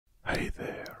Hey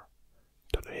there!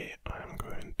 Today I'm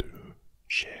going to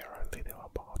share a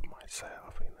little about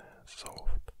myself in a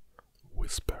soft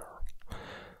whisper.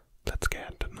 Let's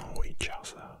get to know each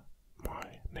other.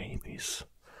 My name is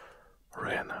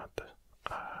Renat.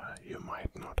 You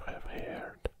might not have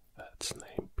heard that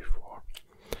name before.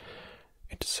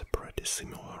 It's pretty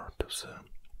similar to the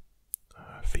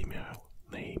female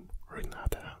name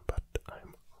Renata, but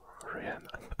I'm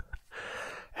Renat.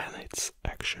 And it's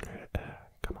actually a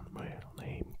common male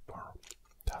name for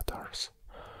Tatars.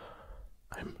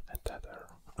 I'm a Tatar.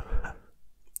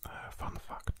 Fun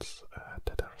facts,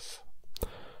 Tatars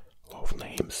love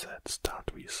names that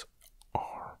start with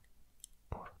R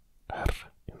or R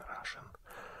in Russian,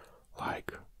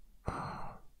 like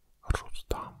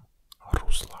Rustam,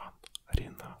 Ruslan,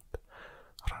 Rinat,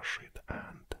 Rashid,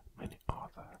 and many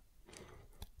other.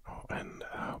 Oh, and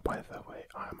by the way,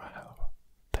 I'm a half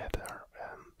Tatar,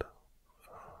 and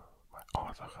my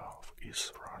other half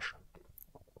is Russian.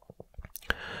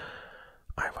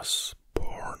 I was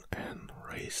born and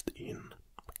raised in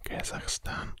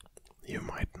Kazakhstan. You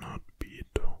might not be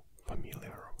too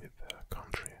familiar with the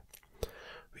country,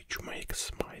 which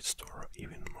makes my story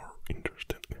even more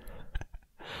interesting.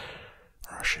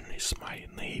 Russian is my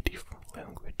native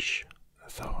language,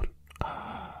 though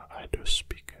I do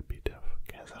speak a bit of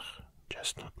Kazakh,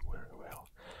 just not very well.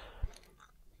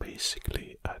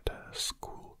 Basically at a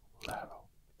school level.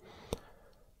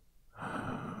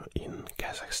 In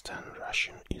Kazakhstan,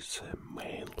 Russian is the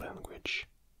main language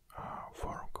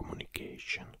for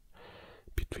communication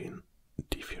between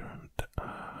different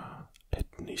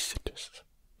ethnicities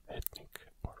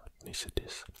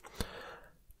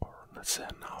or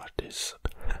nationalities.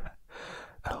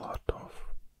 A lot of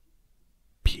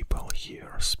people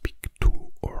here speak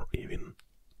two or even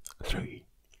three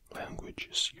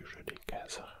languages, usually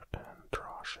Kazakh and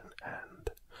Russian, and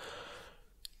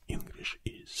English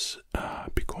is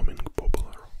becoming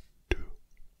popular too.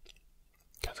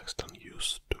 Kazakhstan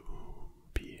used to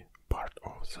be part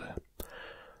of the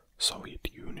Soviet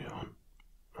Union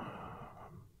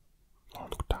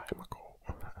long time ago,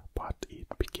 but it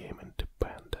became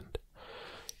independent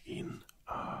in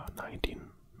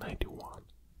 1991.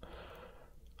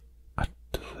 At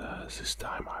this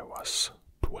time I was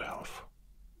 12.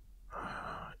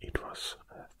 It was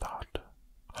a thought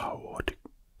chaotic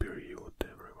period.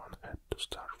 Everyone had to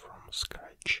start from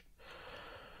scratch,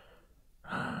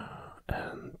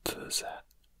 and the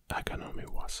economy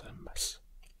was a mess,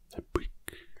 a big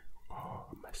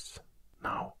mess.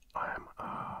 Now I'm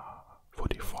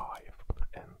 45,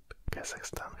 and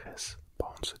Kazakhstan has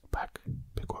bounced back,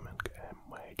 becoming a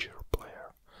major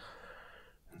player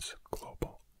in the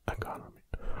global economy.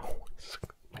 It's a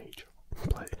major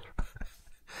player.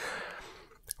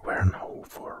 We're known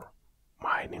for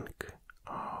mining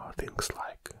things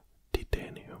like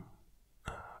titanium,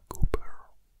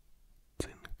 copper,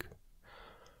 zinc,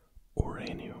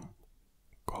 uranium,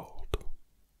 gold,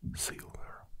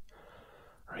 silver,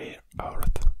 rare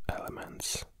earth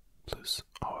elements, plus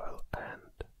oil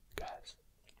and gas.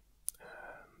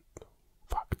 And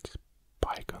fact,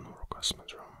 Baikonur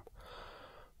Cosmodrome,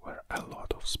 where a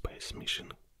lot of space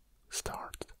mission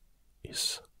start,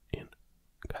 is in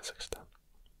Kazakhstan.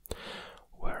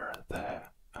 We're the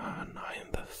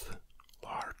ninth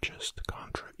largest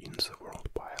country in the world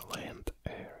by land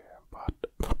area, but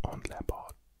only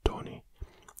about 20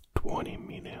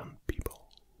 million people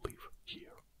live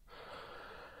here.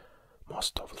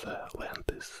 Most of the land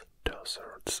is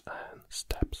deserts and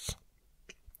steppes.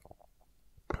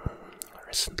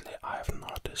 Recently I've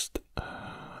noticed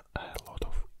a lot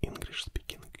of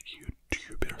English-speaking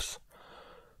YouTubers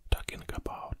talking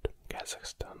about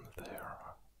Kazakhstan. They're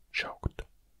shocked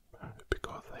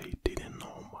because they didn't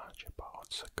know much about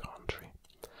the country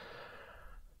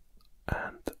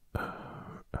and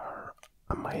are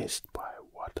amazed by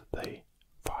what they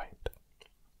find.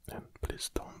 And please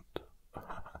don't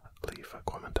leave a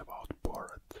comment about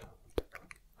bored.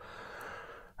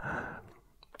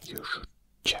 You should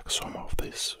check some of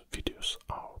these videos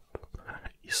out.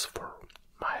 It's for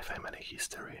my family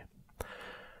history.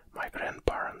 My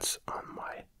grandparents on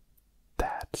my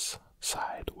dad's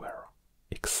side were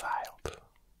exiled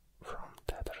from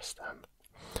Tatarstan.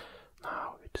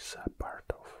 Now it is a part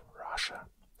of Russia.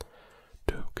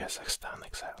 To Kazakhstan,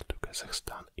 exiled to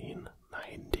Kazakhstan in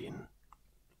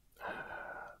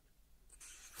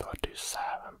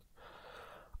 1937.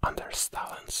 Under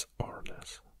Stalin's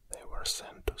orders, they were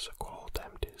sent to the cold,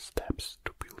 empty steppes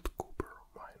to build copper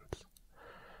mines.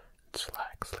 It's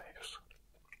like slaves.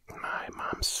 My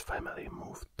mom's family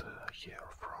moved here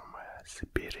from a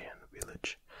Siberian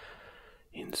village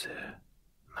in the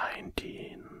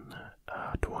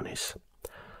 1920s 20s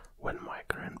when my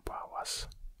grandpa was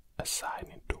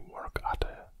assigned to work at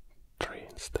a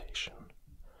train station.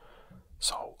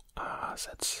 So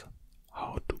that's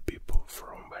how two people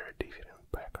from very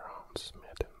different backgrounds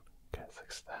met in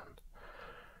Kazakhstan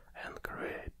and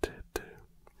created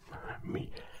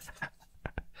me.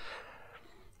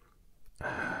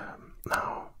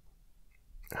 Now,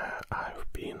 I've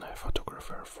been a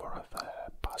photographer for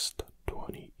the past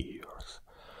 20 years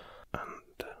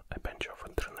and a bunch of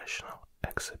international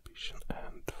exhibition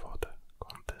and photo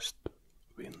contest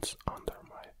wins under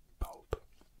my belt.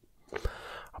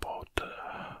 About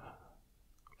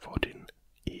 14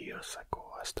 years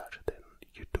ago I started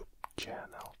a YouTube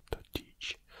channel to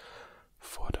teach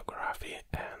photography,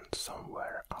 and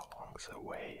somewhere along the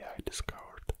way I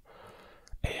discovered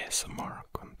ASMR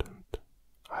content.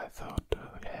 I thought,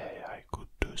 hey, I could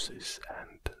do this,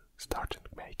 and started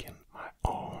making my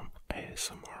own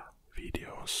ASMR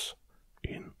videos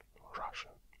in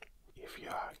Russian. If you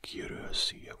are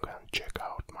curious, you can check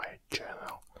out my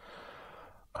channel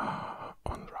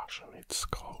on Russian. It's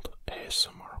called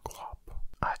ASMR Club.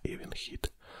 I even hit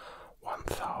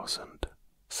 1000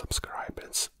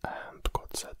 subscribers and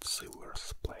got that silver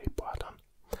play button,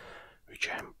 which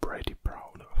I'm pretty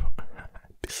proud of.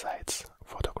 Besides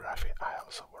photography, I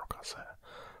also work as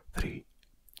a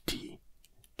 3D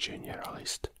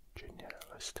generalist,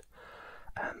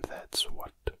 and that's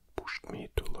what pushed me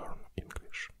to learn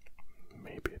English.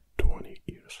 Maybe 20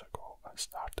 years ago I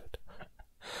started.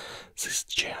 This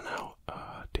channel,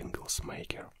 Tingles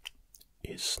Maker,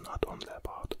 is not only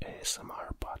about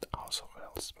ASMR but also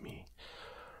helps me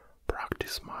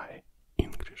practice my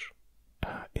English.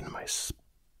 In my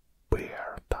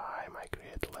spare time I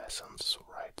create lessons,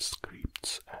 write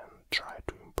scripts and try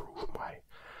to improve my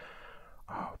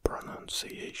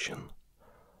pronunciation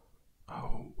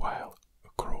while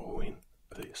growing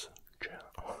this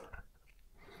channel.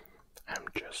 I'm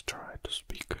just trying to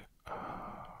speak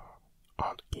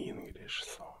on English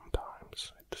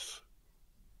sometimes. It's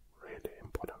really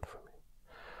important for me.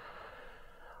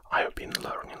 I've been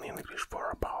learning English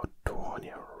for about 20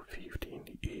 or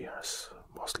 15 years,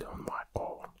 mostly on my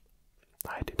own.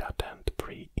 I did attend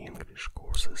pre-English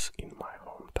courses in my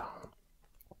hometown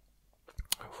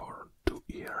for 2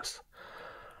 years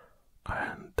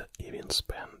and even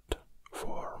spent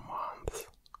 4 months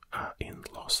in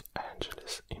Los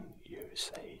Angeles in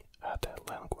USA at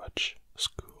a language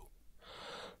school.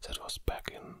 That was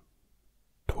back in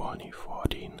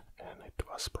 2014, and it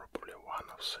was probably one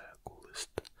of the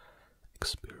coolest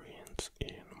experience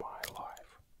in my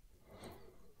life.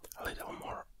 A little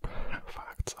more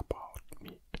facts about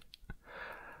me.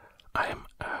 I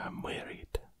am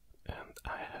married and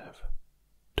I have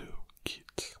 2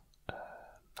 kids, a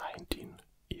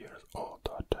 19-year-old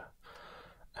daughter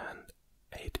and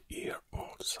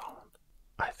 8-year-old son.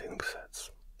 I think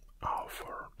that's all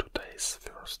for today's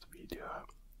first video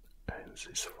in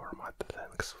this format.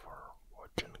 Thanks for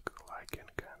watching, liking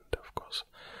and of course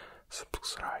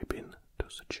subscribing to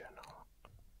the channel.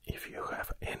 If you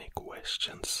have any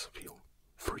questions, feel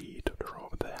free to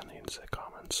drop them in the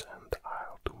comments and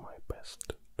I'll do my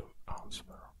best to answer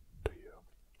to you.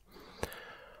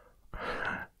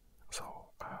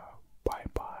 So bye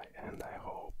bye, and I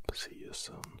hope see you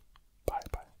soon. Bye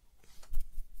bye.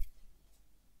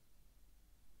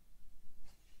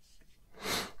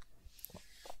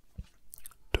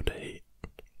 Today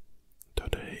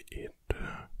it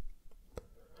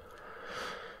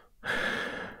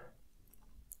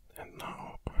and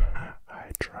now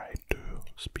I try to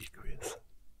speak with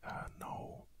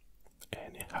no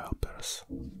any helpers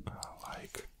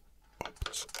like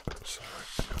oops, I'm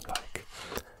sorry,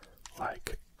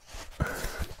 like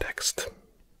text.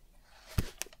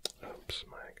 Oops,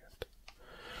 my god.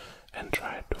 And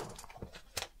try to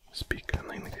speak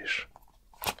in English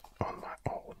on my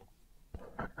own.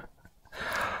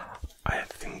 I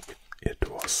think it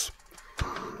was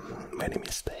many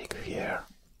mistakes here,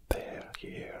 there,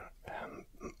 here,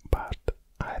 but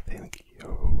I think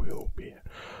you will be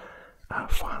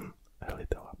fun a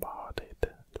little about it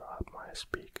throughout my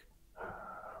speak.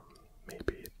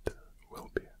 Maybe it will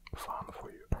be fun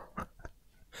for you,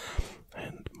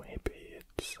 and maybe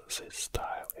it's this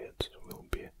style. It will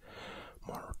be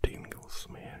more tingles,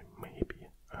 maybe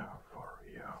for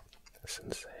your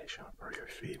sensation, for your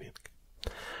feeling.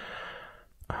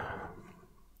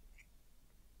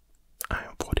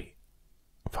 I'm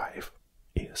 45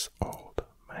 years old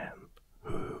man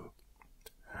who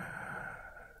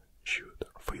shoot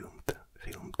film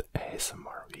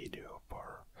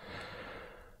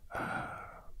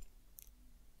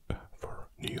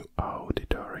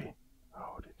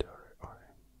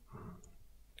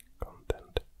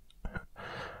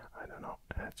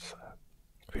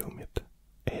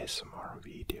ASMR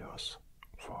videos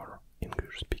for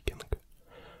English speaking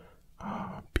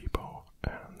people,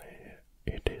 and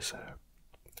it is a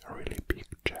really big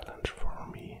challenge for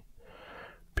me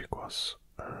because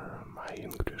my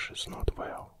English is not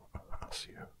well, as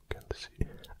you can see,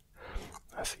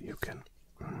 as you can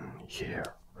hear,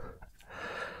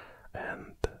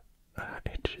 and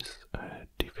it is a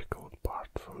difficult part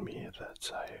for me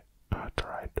that I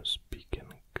try to speak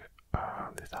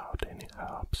without any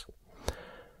helps,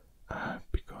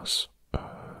 because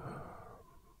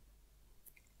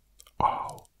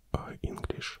all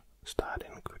English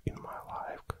studying in my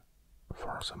life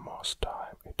for the most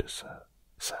time it is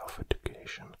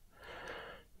self-education.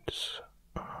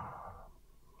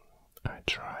 I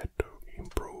try to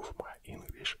improve my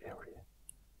English every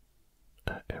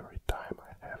time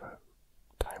I have a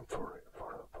time for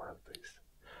this.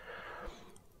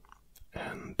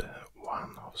 And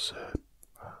one of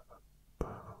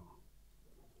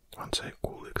the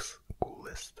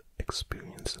coolest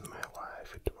experience in my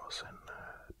life, it was in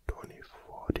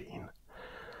 2014.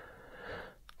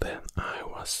 Then I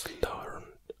was learned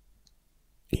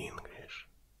English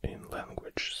in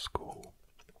language school.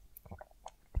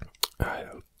 I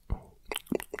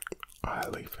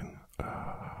lived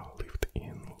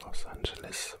in Los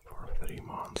Angeles for 3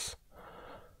 months,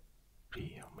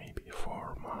 3 or maybe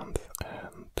 4 months,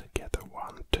 and get a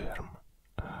 1 term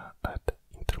at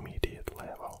intermediate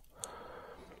level.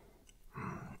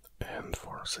 And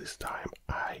for this time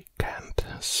I can't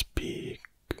speak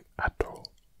at all,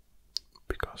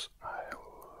 because I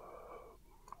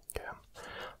can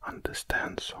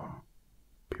understand some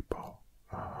people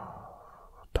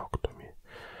talk to me,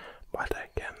 but I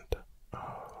can't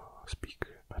speak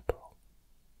at all.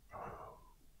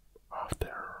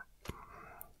 After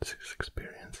this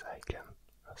experience I can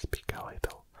speak a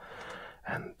little,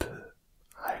 and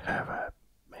I have a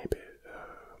maybe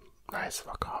nice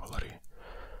vocabulary,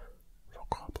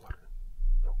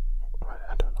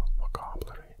 I don't know,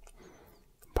 vocabulary,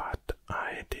 but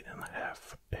I didn't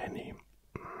have any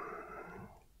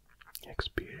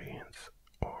experience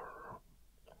or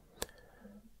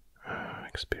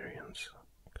expelliarmus,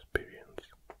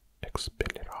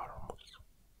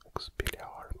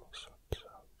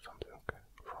 something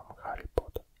from Harry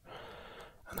Potter,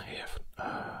 and I have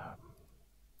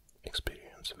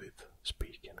experience with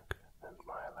speaking, and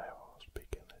my level of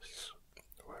speaking is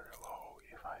very low.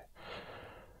 If I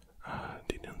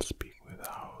didn't speak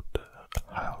without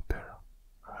helper,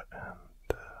 and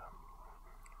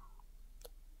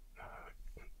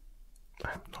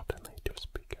I'm not a native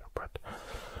speaker, but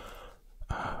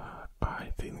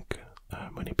I think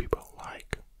many people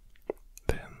like.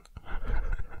 Then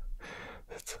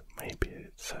maybe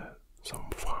it's some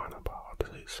fun about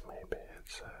this. Maybe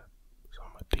it's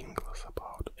some tingles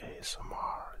about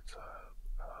ASMR. It's a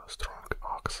strong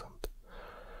accent,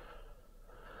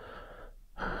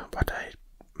 but I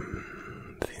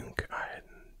think I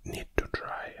need to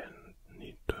try and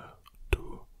need to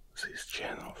do this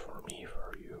channel for me,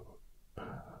 for you.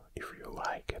 If you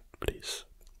like it, please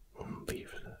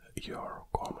leave your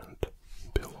comment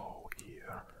below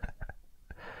here.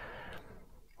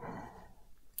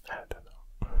 I don't know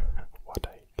what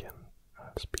I can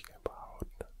speak about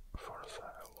for a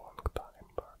long time,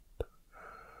 but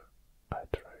I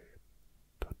try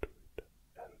to do it,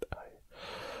 and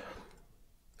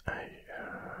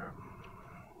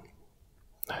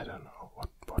I don't know what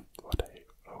I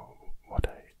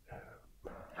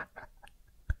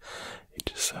it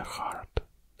is hard.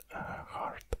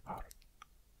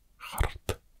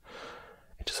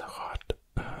 It is hard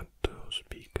to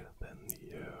speak. Then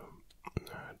you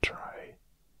try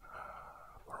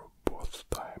for both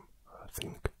time.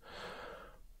 Think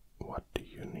what do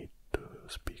you need to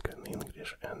speak in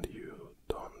English, and you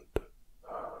don't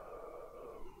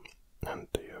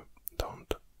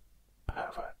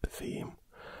have a theme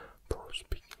for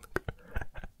speaking.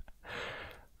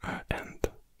 And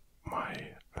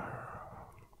my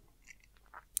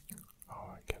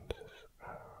how I can this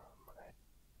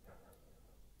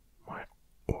my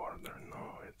order.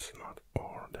 No, it's not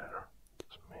order.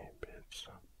 Maybe it's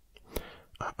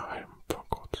I'm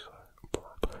forgot the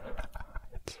word.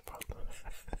 It's fun.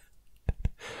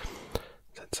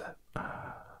 That's it.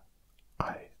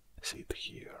 I sit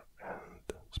here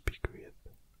and speak with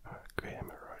a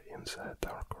camera in the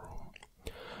dark room,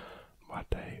 but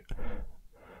I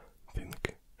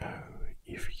think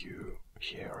if you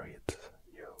hear it,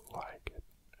 you like it,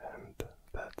 and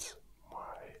that's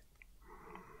my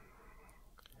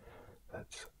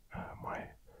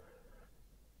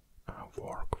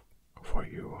work for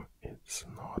you. It's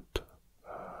not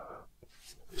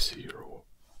 0.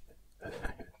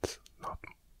 It's not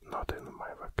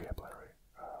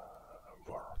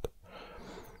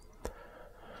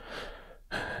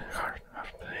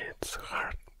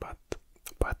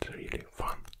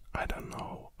I don't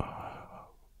know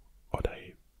what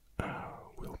I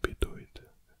will be doing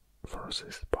for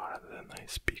this part. Then I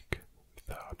speak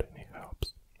without any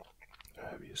helps,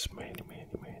 with many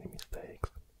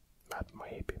mistakes. But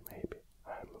maybe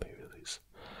I'll leave this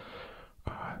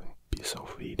piece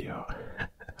of video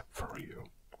for you.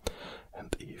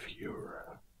 And if you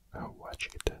watch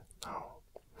it now,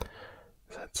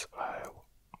 that's I'll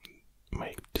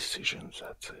make decisions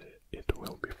that it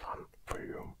will be fun for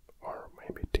you, or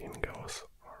maybe tingles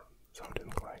or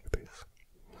something like this.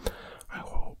 I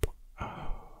hope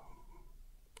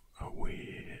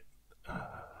we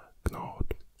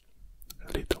gnawed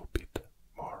a little bit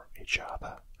more each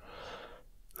other.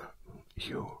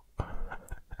 You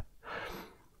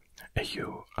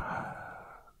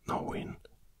knowing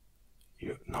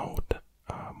you know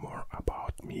more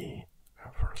about me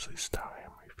for this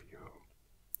time, if you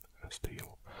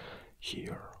still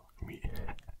hear me.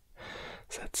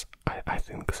 That's I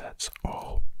think that's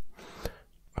all.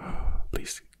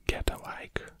 Please get a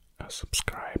like,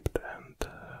 subscribe, and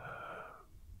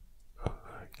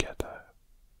get a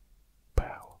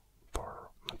bell for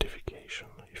notification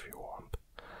if you want.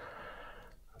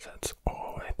 That's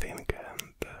all I think,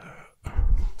 and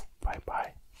bye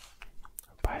bye.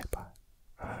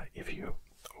 If you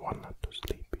want to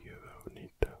sleep, you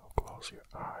need to close your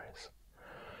eyes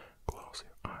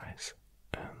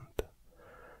and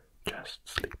just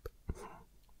sleep.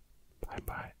 Bye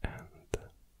bye.